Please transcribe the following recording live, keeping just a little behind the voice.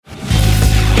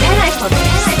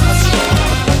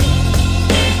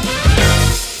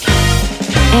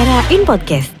Era In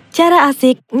Podcast, cara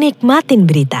asik nikmatin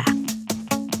berita.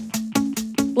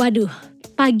 Waduh,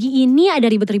 pagi ini ada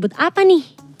ribut-ribut apa nih?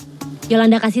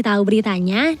 Yolanda kasih tahu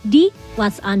beritanya di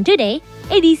What's On Today,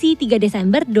 edisi 3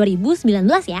 Desember 2019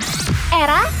 ya.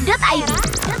 Era.id.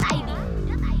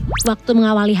 Waktu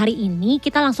mengawali hari ini,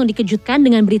 kita langsung dikejutkan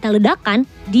dengan berita ledakan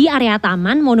di area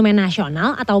Taman Monumen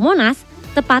Nasional atau Monas,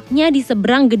 tepatnya di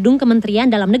seberang gedung Kementerian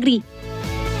Dalam Negeri.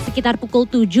 Sekitar pukul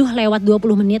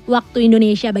 7:20 waktu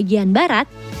Indonesia bagian Barat,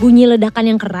 bunyi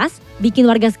ledakan yang keras bikin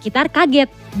warga sekitar kaget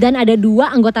dan ada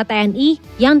 2 anggota TNI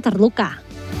yang terluka.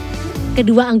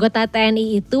 Kedua anggota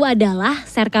TNI itu adalah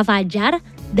Serka Fajar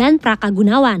dan Praka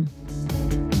Gunawan.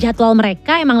 Jadwal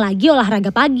mereka emang lagi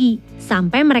olahraga pagi,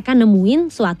 sampai mereka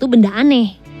nemuin suatu benda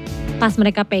aneh. Pas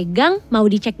mereka pegang, mau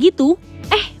dicek gitu,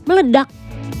 meledak.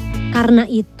 Karena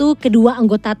itu kedua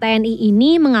anggota TNI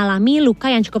ini mengalami luka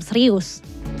yang cukup serius.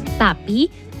 Tapi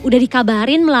udah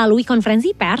dikabarin melalui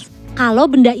konferensi pers kalau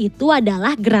benda itu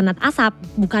adalah granat asap,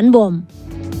 bukan bom.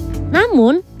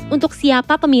 Namun, untuk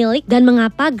siapa pemilik dan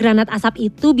mengapa granat asap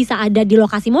itu bisa ada di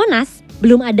lokasi Monas,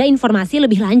 belum ada informasi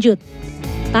lebih lanjut.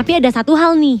 Tapi ada satu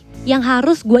hal nih yang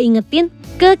harus gue ingetin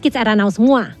ke Kids Era Now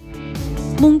semua.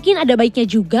 Mungkin ada baiknya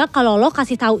juga kalau lo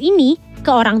kasih tahu ini ke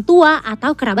orang tua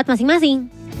atau kerabat masing-masing.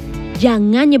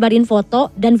 Jangan nyebarin foto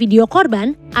dan video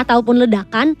korban ataupun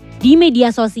ledakan di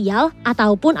media sosial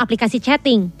ataupun aplikasi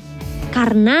chatting.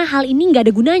 Karena hal ini gak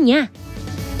ada gunanya.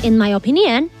 In my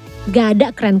opinion, gak ada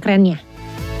keren-kerennya.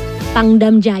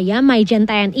 Pangdam Jaya Maijen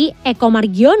TNI Eko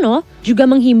Margiono juga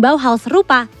menghimbau hal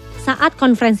serupa saat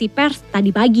konferensi pers tadi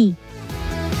pagi.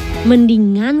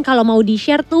 Mendingan kalau mau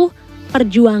di-share tuh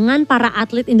perjuangan para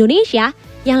atlet Indonesia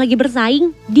yang lagi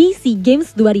bersaing di SEA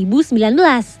Games 2019.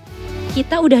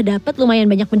 Kita udah dapet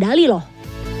lumayan banyak medali loh.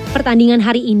 Pertandingan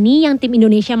hari ini yang tim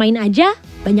Indonesia main aja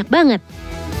banyak banget.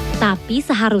 Tapi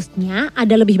seharusnya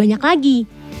ada lebih banyak lagi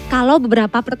kalau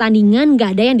beberapa pertandingan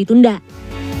gak ada yang ditunda.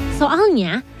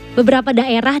 Soalnya beberapa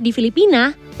daerah di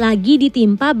Filipina lagi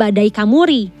ditimpa badai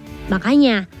Kamuri.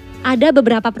 Makanya ada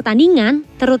beberapa pertandingan,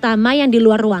 terutama yang di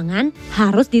luar ruangan,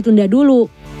 harus ditunda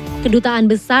dulu. Kedutaan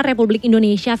Besar Republik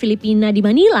Indonesia Filipina di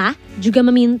Manila juga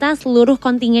meminta seluruh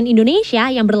kontingen Indonesia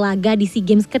yang berlaga di SEA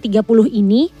Games ke-30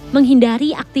 ini menghindari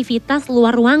aktivitas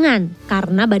luar ruangan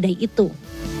karena badai itu.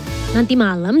 Nanti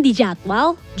malam di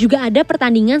jadwal juga ada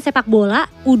pertandingan sepak bola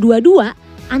U22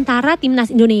 antara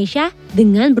Timnas Indonesia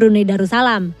dengan Brunei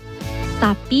Darussalam.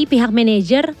 Tapi pihak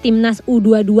manajer Timnas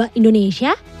U22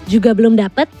 Indonesia juga belum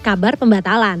dapat kabar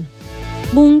pembatalan.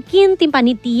 Mungkin tim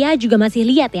panitia juga masih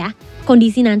lihat ya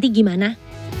kondisi nanti gimana.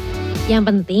 Yang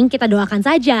penting kita doakan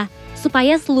saja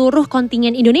supaya seluruh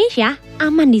kontingen Indonesia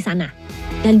aman di sana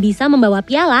dan bisa membawa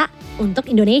piala untuk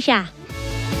Indonesia.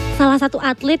 Salah satu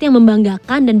atlet yang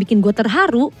membanggakan dan bikin gue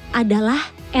terharu adalah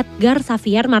Edgar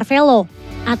Xavier Marvelo,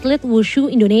 atlet wushu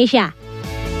Indonesia.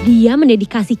 Dia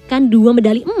mendedikasikan 2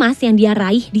 medali emas yang dia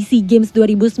raih di SEA Games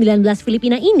 2019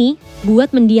 Filipina ini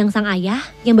buat mendiang sang ayah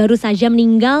yang baru saja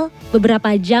meninggal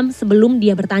beberapa jam sebelum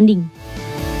dia bertanding.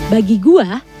 Bagi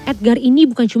gua, Edgar ini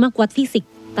bukan cuma kuat fisik,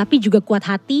 tapi juga kuat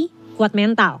hati, kuat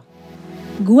mental.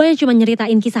 Gua yang cuma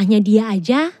nyeritain kisahnya dia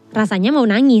aja, rasanya mau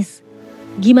nangis.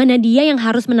 Gimana dia yang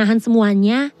harus menahan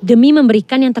semuanya demi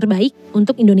memberikan yang terbaik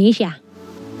untuk Indonesia.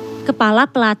 Kepala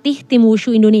pelatih tim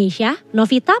wushu Indonesia,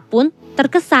 Novita pun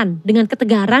terkesan dengan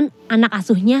ketegaran anak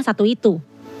asuhnya satu itu.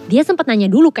 Dia sempat nanya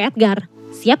dulu ke Edgar,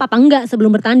 siap apa enggak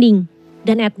sebelum bertanding?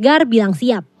 Dan Edgar bilang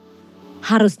siap.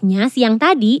 Harusnya siang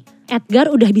tadi, Edgar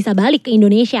udah bisa balik ke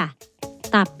Indonesia.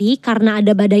 Tapi karena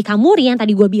ada badai Kamuri yang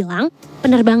tadi gue bilang,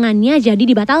 penerbangannya jadi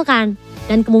dibatalkan.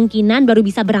 Dan kemungkinan baru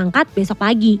bisa berangkat besok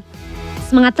pagi.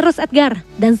 Semangat terus Edgar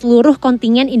dan seluruh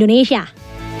kontingen Indonesia.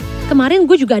 Kemarin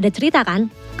gue juga ada cerita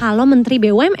kan, kalau Menteri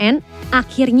BUMN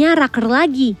akhirnya raker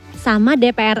lagi sama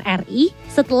DPR RI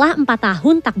setelah 4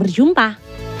 tahun tak berjumpa.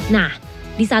 Nah,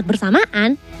 di saat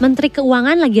bersamaan, Menteri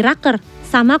Keuangan lagi raker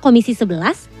sama Komisi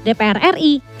 11 DPR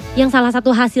RI yang salah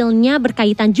satu hasilnya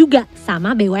berkaitan juga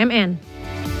sama BUMN.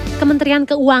 Kementerian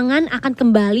Keuangan akan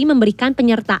kembali memberikan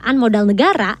penyertaan modal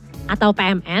negara atau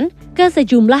PMN ke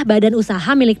sejumlah badan usaha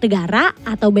milik negara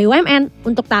atau BUMN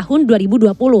untuk tahun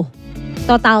 2020.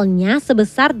 Totalnya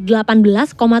sebesar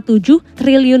 18,7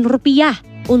 triliun rupiah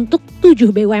untuk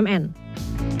 7 BUMN.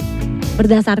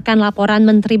 Berdasarkan laporan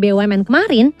Menteri BUMN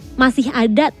kemarin, masih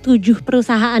ada 7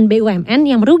 perusahaan BUMN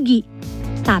yang merugi.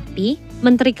 Tapi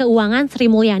Menteri Keuangan Sri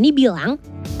Mulyani bilang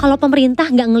kalau pemerintah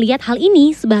nggak ngelihat hal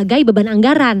ini sebagai beban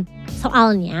anggaran.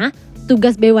 Soalnya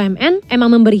tugas BUMN emang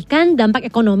memberikan dampak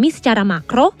ekonomi secara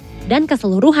makro dan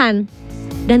keseluruhan.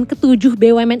 Dan ke-7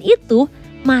 BUMN itu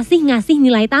masih ngasih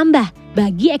nilai tambah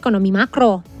bagi ekonomi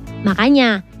makro.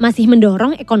 Makanya masih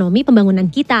mendorong ekonomi pembangunan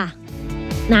kita.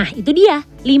 Nah itu dia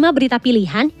 5 berita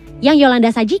pilihan yang Yolanda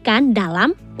sajikan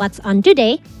dalam What's On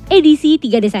Today edisi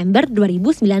 3 Desember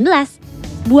 2019.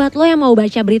 Buat lo yang mau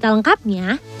baca berita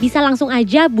lengkapnya, bisa langsung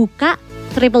aja buka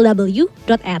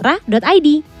www.era.id.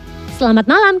 Selamat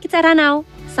malam Kids Era Now,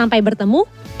 sampai bertemu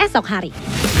esok hari.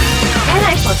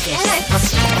 Era Podcast.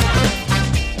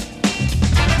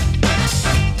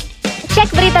 Cek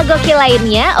berita gokil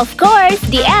lainnya, of course,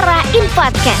 di Era in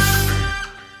Podcast.